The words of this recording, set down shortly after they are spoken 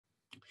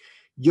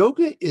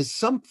yoga is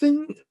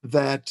something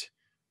that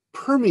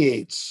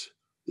permeates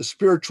the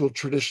spiritual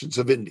traditions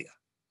of India.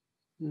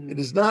 It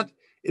is not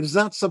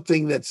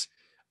something that's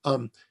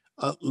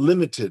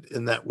limited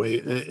in that way.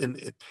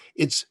 And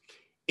it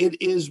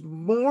is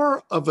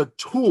more of a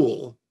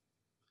tool.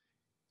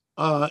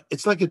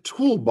 It's like a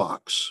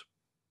toolbox.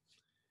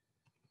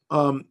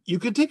 You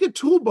can take a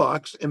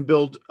toolbox and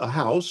build a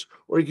house,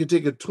 or you can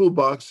take a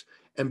toolbox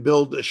and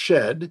build a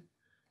shed.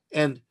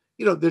 And,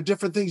 there are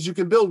different things you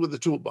can build with a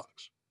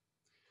toolbox.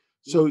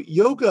 So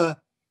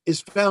yoga is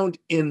found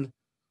in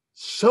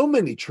so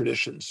many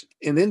traditions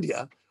in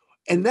India.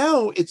 And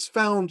now it's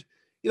found,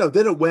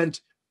 then it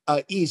went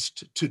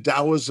east to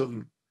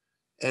Taoism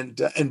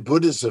and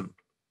Buddhism.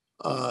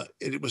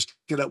 It was,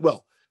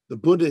 the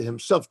Buddha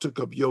himself took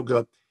up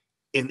yoga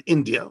in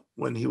India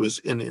when he was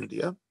in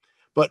India.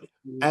 But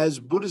as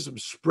Buddhism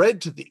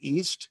spread to the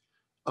East,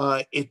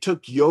 it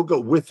took yoga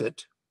with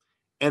it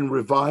and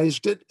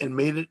revised it and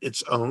made it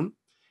its own.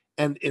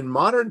 And in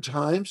modern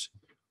times,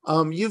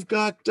 you've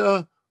got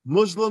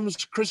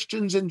Muslims,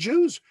 Christians, and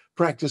Jews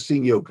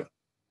practicing yoga.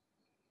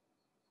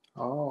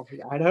 Oh,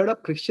 I'd heard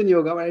of Christian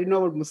yoga, but I didn't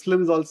know about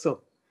Muslims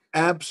also.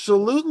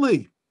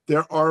 Absolutely.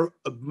 There are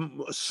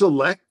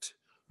select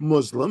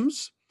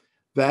Muslims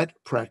that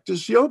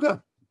practice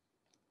yoga.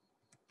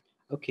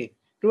 Okay.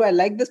 True, I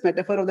like this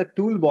metaphor of the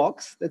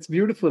toolbox. That's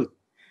beautiful.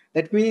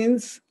 That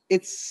means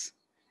it's,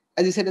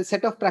 as you said, a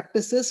set of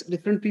practices.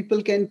 Different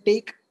people can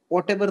take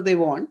whatever they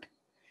want,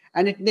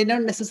 and they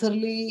don't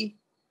necessarily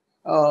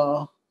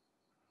all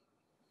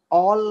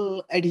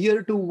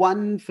adhere to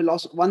one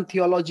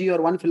theology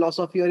or one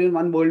philosophy or in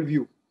one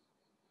worldview.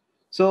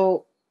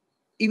 So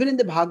even in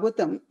the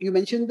Bhagavatam, you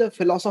mentioned the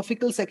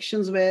philosophical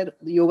sections where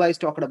the yoga is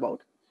talked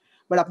about.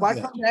 But apart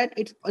from that,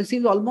 it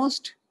seems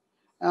almost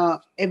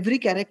every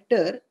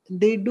character,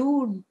 they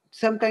do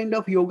some kind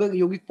of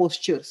yogic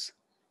postures.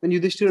 When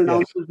Yudhishthira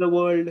renounces the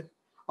world,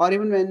 or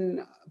even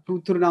when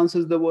Prithu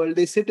renounces the world,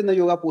 they sit in the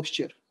yoga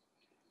posture.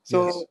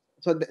 So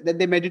that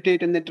they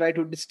meditate and they try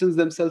to distance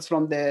themselves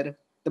from the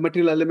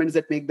material elements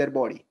that make their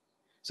body.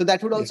 So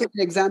that would also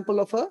be an example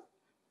of a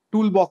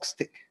toolbox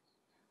thing,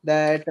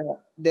 that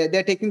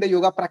they're taking the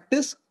yoga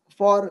practice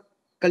for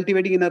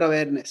cultivating inner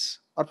awareness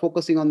or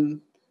focusing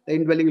on the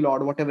indwelling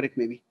Lord, whatever it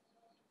may be.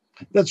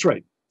 That's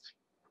right.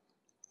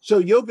 So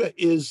yoga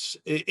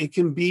it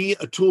can be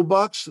a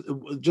toolbox,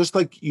 just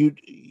like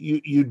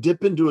you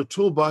dip into a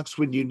toolbox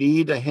when you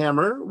need a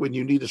hammer, when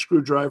you need a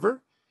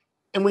screwdriver,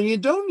 and when you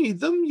don't need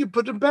them, you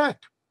put them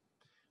back.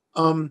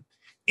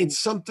 It's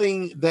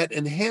something that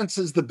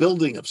enhances the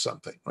building of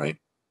something, right?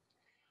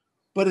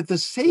 But at the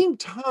same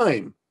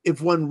time,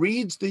 if one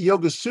reads the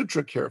Yoga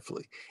Sutra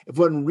carefully, if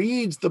one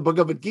reads the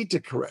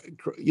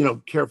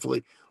Bhagavad-Gītā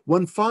carefully,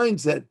 one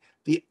finds that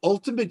the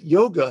ultimate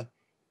yoga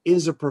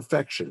is a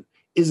perfection,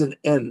 is an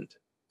end.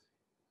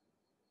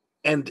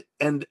 And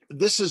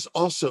this is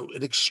also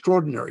an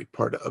extraordinary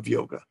part of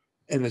yoga,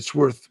 and it's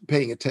worth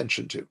paying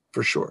attention to,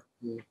 for sure.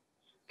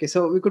 Okay,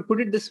 so we could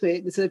put it this way.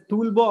 This is a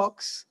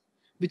toolbox,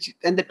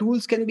 and the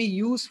tools can be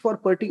used for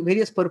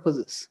various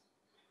purposes.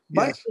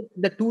 But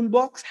the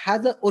toolbox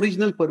has an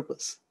original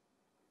purpose.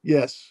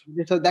 Yes.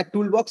 So that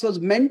toolbox was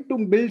meant to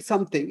build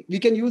something. We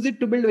can use it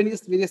to build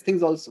various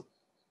things also.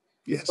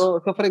 Yes. So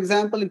for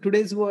example, in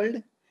today's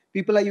world,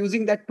 people are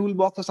using that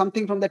toolbox or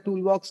something from that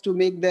toolbox to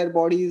make their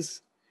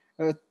bodies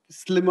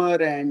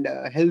slimmer and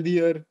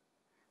healthier.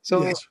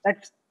 So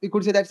we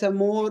could say that's a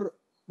more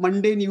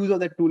mundane use of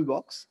that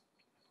toolbox.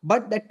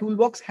 But that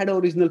toolbox had an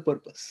original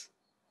purpose.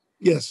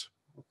 Yes.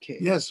 Okay.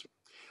 Yes.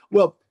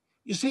 Well,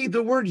 you see,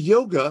 the word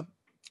yoga,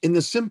 in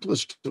the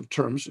simplest of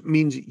terms,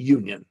 means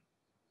union.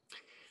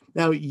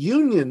 Now,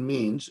 union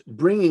means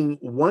bringing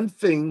one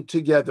thing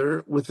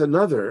together with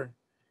another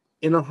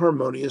in a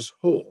harmonious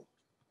whole.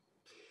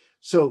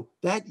 So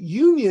that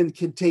union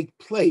can take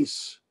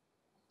place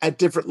at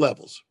different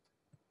levels.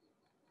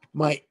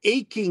 My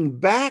aching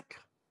back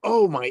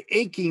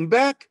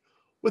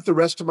with the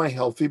rest of my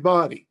healthy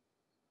body.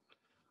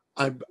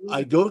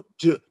 I go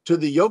to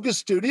the yoga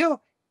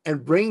studio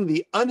and bring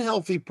the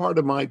unhealthy part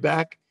of my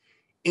back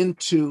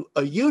into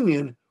a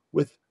union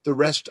with the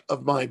rest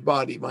of my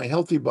body, my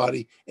healthy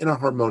body, in a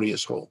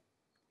harmonious whole.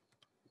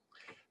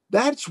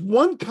 That's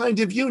one kind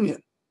of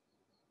union.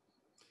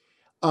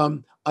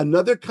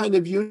 Another kind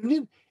of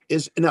union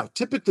is, now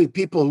typically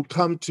people who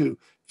come to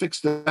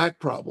fix their back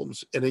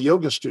problems in a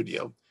yoga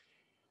studio,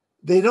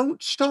 they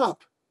don't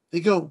stop.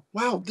 They go,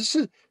 wow, this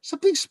is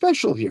something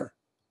special here.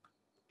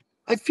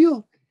 I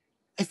feel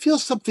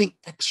something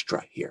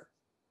extra here.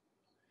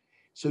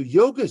 So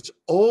yoga is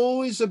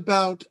always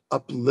about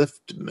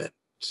upliftment,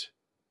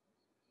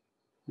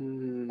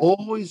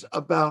 always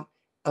about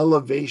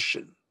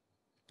elevation.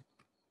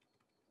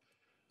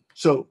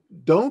 So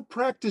don't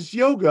practice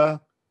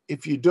yoga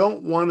if you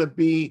don't want to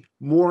be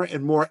more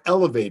and more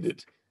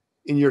elevated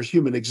in your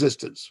human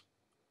existence,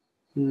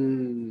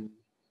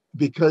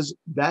 because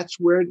that's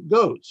where it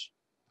goes.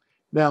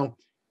 Now,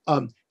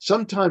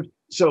 sometimes,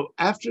 so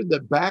after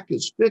the back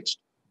is fixed,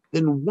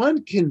 then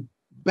one can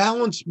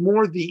balance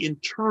more the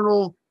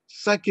internal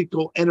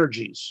psychical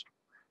energies,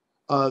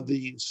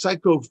 the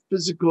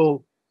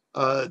psychophysical,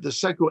 the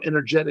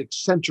psychoenergetic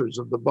centers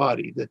of the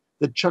body,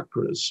 the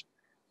chakras,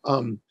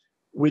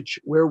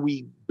 where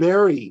we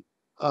bury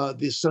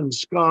the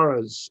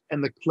sanskaras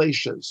and the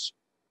kleshas,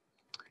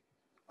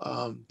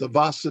 the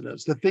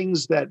vasanas, the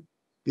things that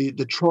the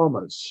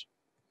traumas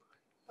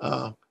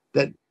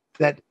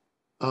that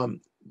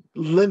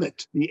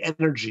limit the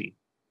energy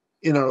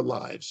in our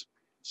lives.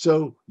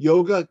 So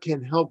yoga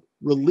can help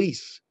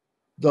release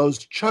those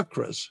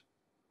chakras.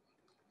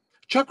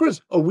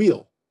 Chakras, a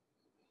wheel.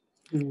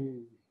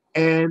 Mm.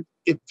 And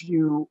if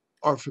you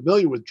are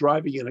familiar with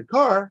driving in a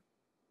car,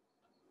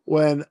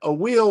 when a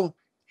wheel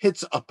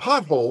hits a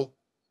pothole,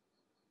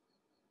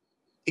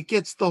 it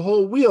gets the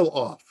whole wheel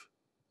off.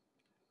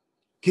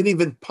 Can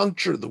even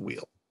puncture the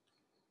wheel.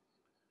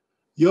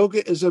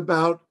 Yoga is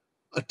about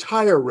a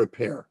tire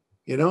repair,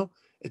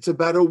 it's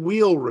about a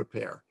wheel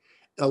repair.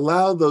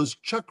 Allow those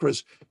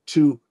chakras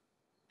to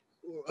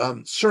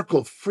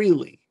circle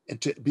freely and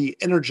to be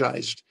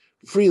energized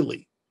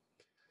freely.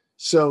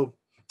 So,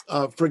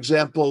 for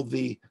example,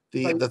 the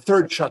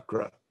third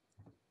chakra,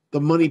 the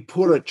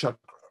Manipura chakra.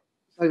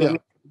 Sorry, Yeah.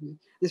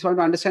 just want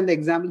to understand the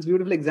examples,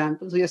 beautiful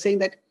examples. So you're saying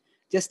that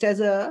just as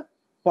a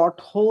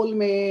pothole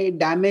may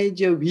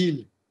damage a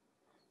wheel,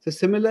 so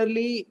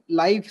similarly,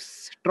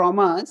 life's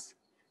traumas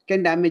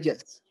can damage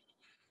us.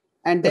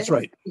 And then That's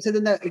right. you said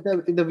that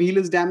if the wheel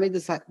is damaged,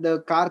 the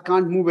car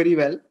can't move very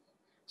well.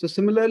 So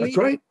similarly, That's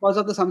right. because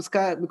of the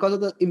samskar, because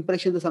of the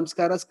impression, the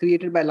samskaras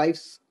created by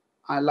life's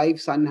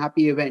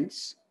unhappy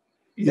events,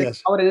 like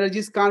Yes. our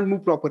energies can't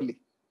move properly.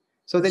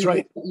 So That's then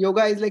right.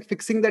 yoga is like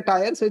fixing the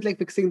tire, so it's like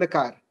fixing the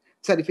car.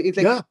 Sorry, it's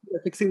like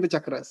fixing the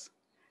chakras.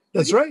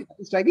 That's right.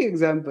 Striking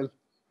example.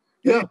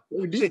 Yeah.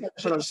 Very deep.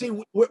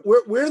 See,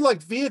 we're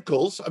like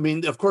vehicles. I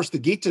mean, of course, the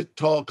Gita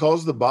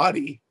calls the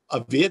body a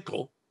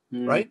vehicle,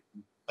 right?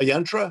 A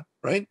yantra,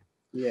 right?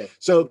 Yeah.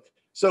 So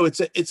it's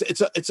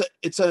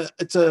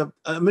a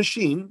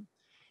machine,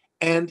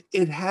 and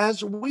it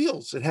has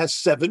wheels. It has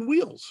 7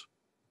 wheels,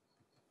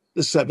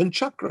 the 7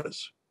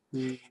 chakras,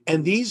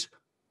 and these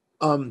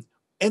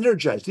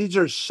energize. These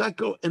are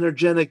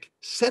psychoenergetic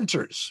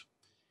centers,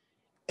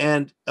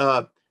 and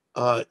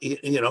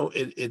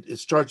it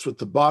starts with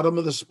the bottom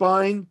of the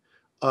spine,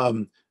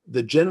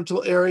 the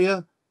genital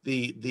area,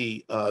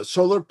 the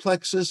solar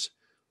plexus,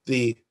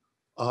 the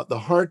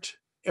heart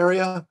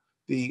area,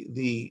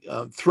 the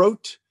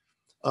throat,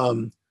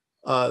 the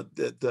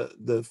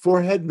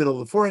forehead, middle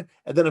of the forehead,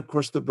 and then of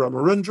course the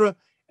Brahmarundra,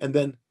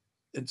 and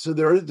so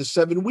there are the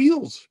 7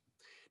 wheels.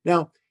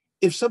 Now,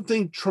 if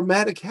something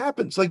traumatic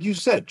happens, like you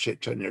said,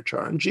 Chaitanya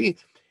Charan,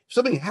 if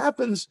something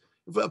happens,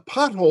 if a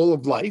pothole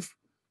of life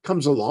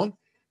comes along,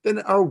 then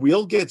our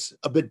wheel gets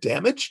a bit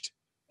damaged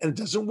and it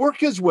doesn't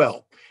work as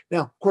well.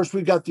 Now, of course,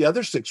 we've got the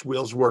other 6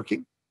 wheels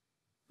working,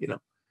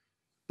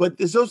 but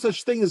there's no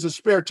such thing as a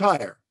spare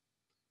tire.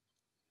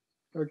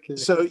 Okay.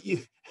 So you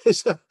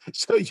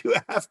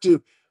have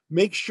to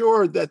make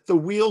sure that the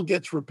wheel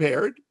gets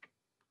repaired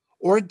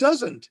or it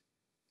doesn't,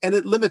 and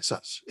it limits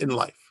us in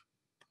life.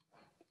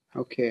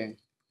 Okay.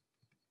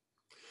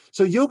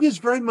 So yoga is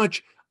very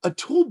much a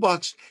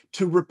toolbox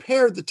to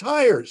repair the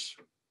tires.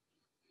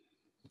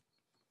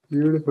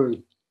 Beautiful.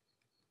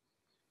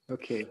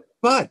 Okay.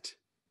 But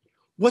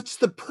what's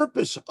the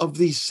purpose of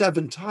these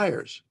 7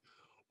 tires?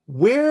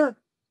 Where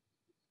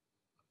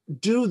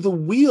do the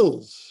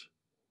wheels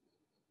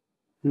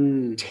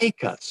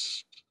take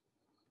us?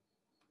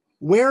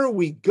 Where are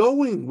we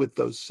going with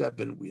those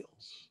 7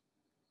 wheels?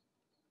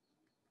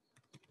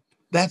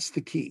 That's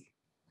the key.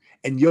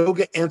 And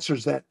yoga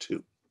answers that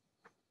too.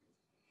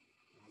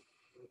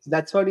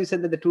 That's what you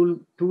said, that the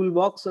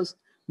toolbox was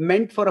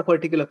meant for a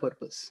particular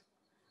purpose,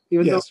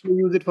 even though we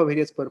use it for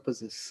various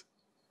purposes.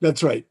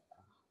 That's right.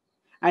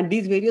 And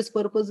these various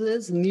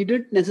purposes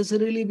needn't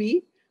necessarily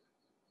be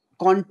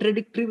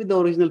contradictory with the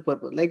original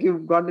purpose. Like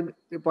you've got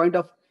the point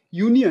of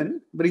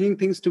union, bringing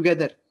things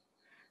together.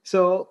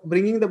 So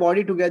bringing the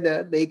body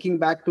together, taking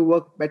back to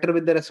work better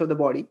with the rest of the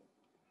body,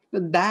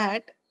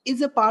 that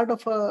is a part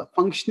of a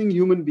functioning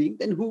human being,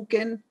 then who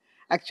can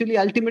actually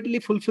ultimately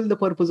fulfill the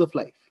purpose of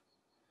life.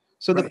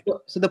 So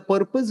the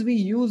purpose we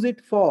use it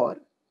for,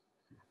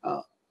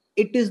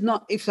 it is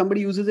not, if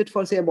somebody uses it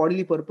for, say, a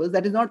bodily purpose,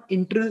 that is not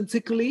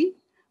intrinsically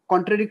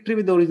contradictory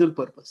with the original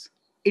purpose.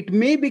 It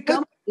may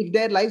become if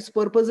their life's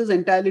purpose is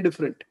entirely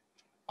different,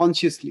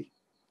 consciously.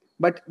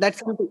 But that's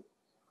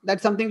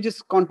something which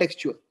is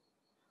contextual.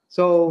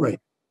 So,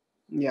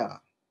 yeah.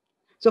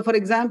 So, for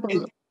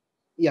example,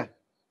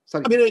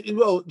 sorry. I mean,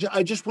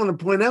 I just want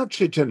to point out,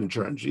 Chaitanya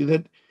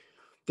Charanji,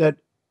 that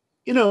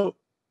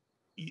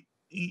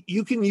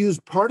you can use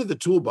part of the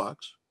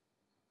toolbox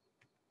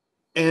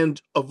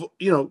and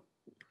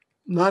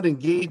not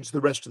engage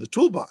the rest of the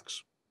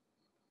toolbox.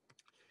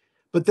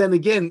 But then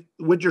again,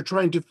 what you're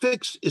trying to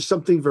fix is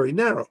something very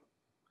narrow.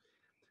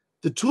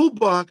 The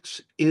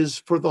toolbox is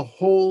for the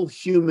whole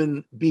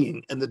human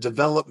being and the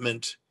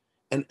development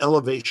and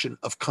elevation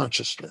of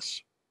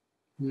consciousness.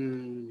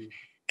 And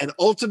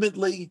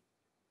ultimately,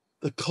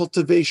 the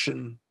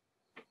cultivation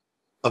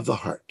of the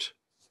heart.